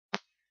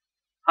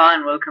Hi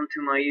and welcome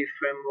to my Yii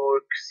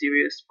Framework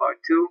series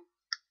part 2,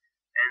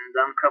 and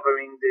I'm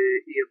covering the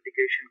Yii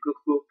Application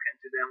Cookbook, and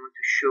today I want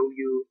to show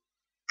you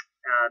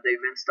the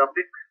events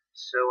topic.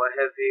 So I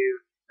have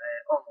here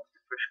almost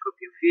a fresh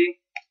copy of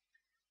Yii,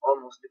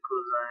 almost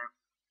because I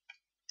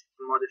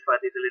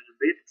modified it a little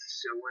bit.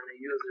 So when a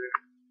user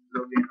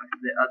logs in with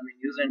the admin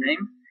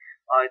username,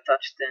 I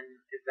attached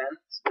an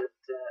event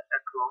that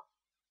echo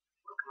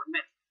welcome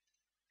admin.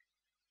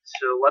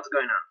 So what's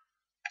going on?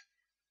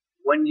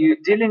 When you're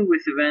dealing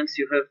with events,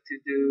 you have to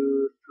do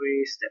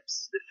 3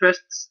 steps. The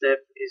first step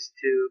is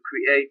to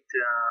create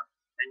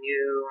a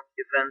new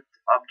event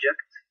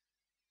object,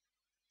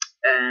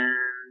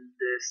 and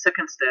the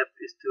second step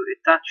is to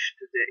attach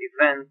to the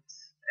event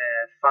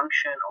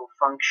function or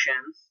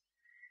functions,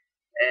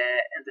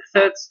 and the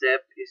third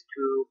step is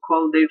to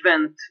call the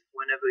event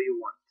whenever you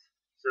want.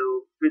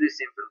 So pretty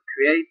simple: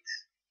 create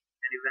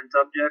an event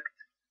object,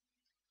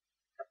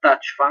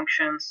 attach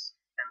functions,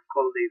 and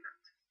call the event.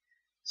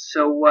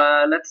 So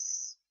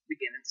let's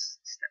begin. It's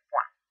step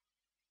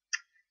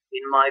 1.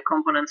 In my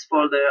components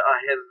folder, I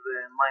have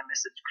my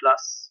message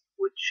class,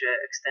 which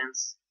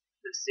extends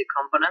the C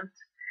component,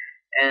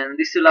 and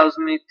this allows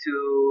me to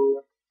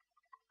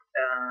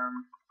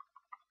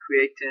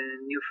create a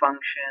new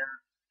function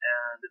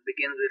that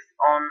begins with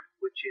on,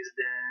 which is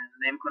the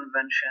name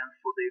convention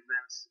for the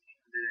events in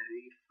the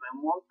Yii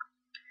framework.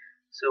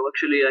 So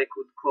actually, I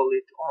could call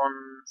it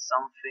on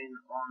something,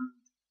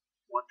 on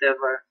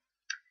whatever.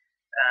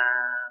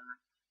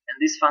 And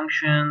this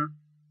function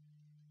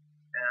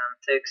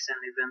takes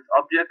an event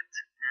object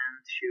and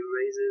she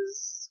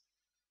raises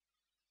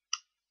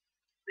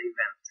the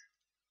event.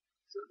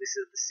 So this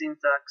is the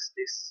syntax: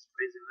 this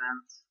raise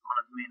event on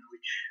admin,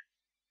 which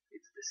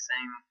is the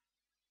same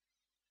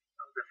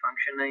of the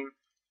function name,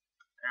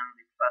 and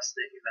it passes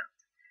the event.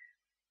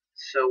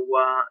 So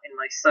in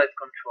my site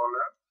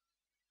controller,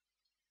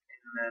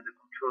 in the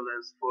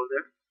controllers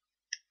folder,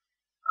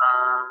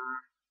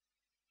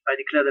 I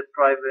declare the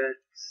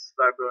private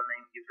variable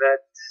named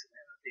event,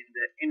 and in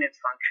the init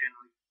function,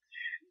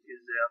 which is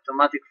the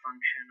automatic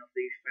function of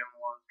the Yii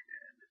framework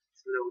that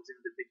loads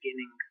in the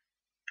beginning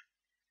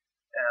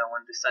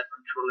when the site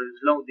controller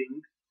is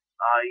loading,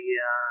 I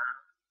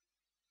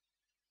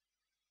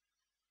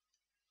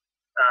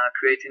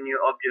create a new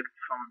object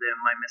from the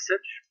my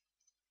message,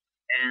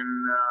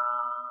 and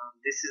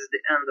this is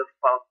the end of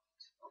part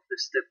of the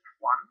step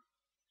 1,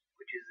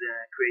 which is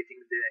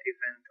creating the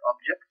event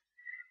object.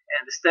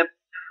 And the step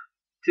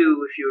 2,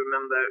 if you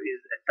remember, is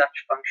attach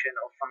function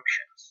or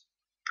functions.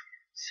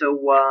 So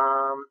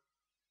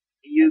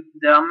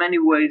there are many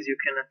ways you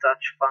can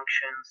attach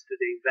functions to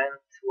the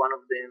event. One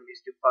of them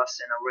is to pass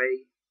an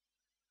array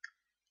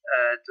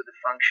to the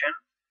function,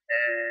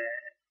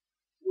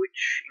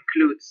 which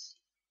includes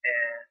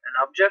an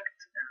object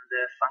and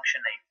the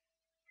function name.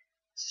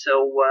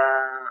 So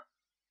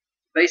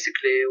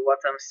basically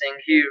what I'm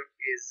saying here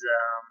is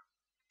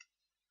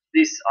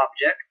this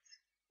object,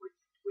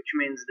 which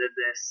means that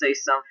the say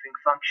something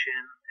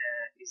function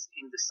is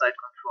in the site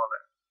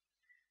controller,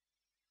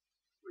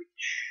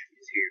 which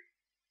is here.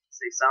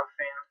 Say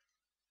something,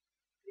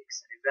 takes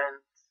an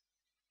event,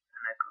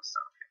 and echoes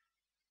something.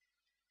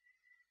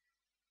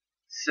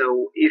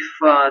 So if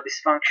this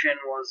function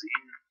was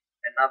in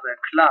another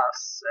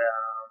class,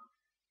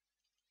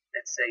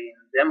 let's say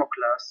in demo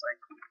class, I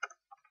could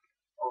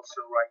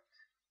also write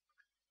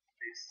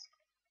this: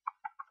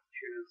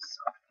 choose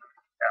something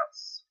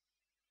else.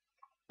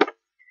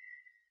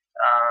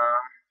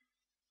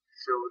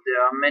 So there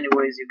are many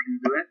ways you can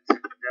do it.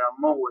 There are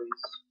more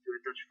ways to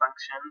attach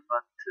function,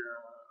 but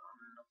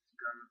I'm not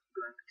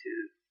going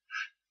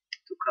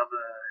to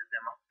cover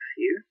them up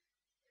here.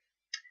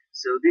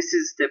 So this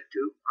is step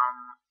 2.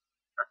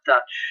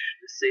 Attach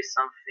the say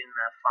something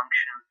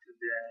function to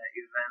the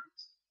event,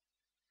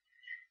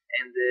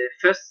 and the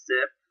first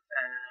step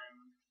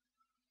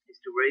is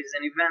to raise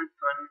an event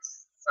when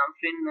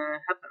something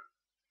happens.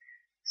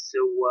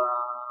 So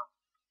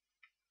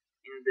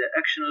in the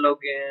action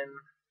login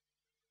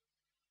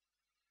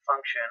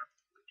function,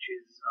 which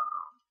is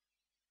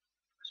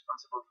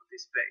responsible for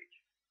this page,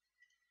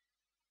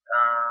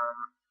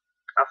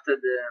 after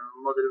the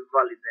model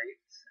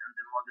validates and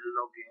the model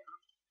login,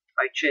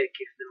 I check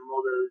if the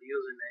model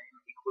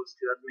username equals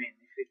to admin.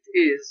 If it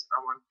is,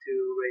 I want to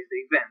raise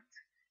the event.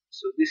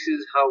 So this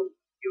is how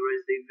you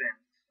raise the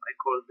event. I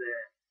call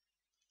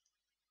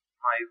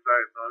my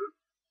variable,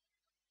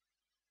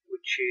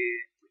 which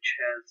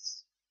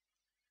has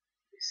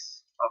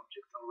this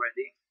object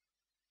already,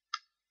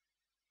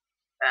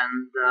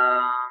 and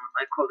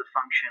I call the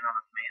function on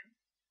admin,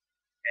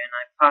 and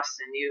I pass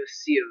a new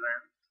C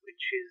event,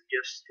 which is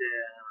just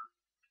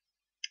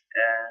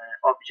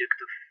object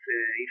of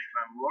Yii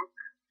framework,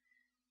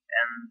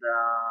 and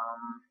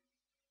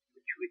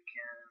which we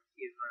can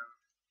even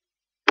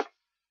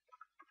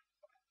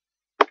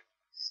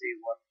see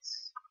what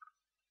is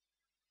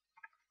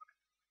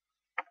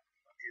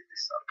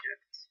this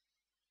object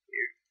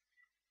here.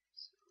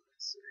 So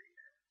let's say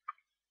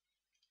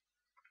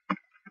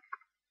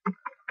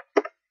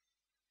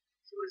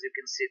so as you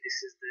can see, this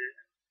is the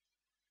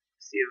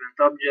the event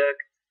object.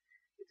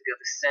 It's got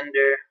a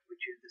sender,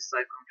 which is the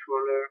site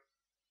controller,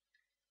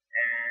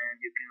 and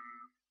you can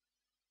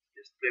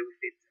just play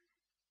with it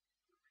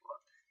for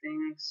other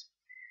things.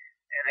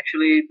 And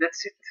actually,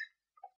 that's it.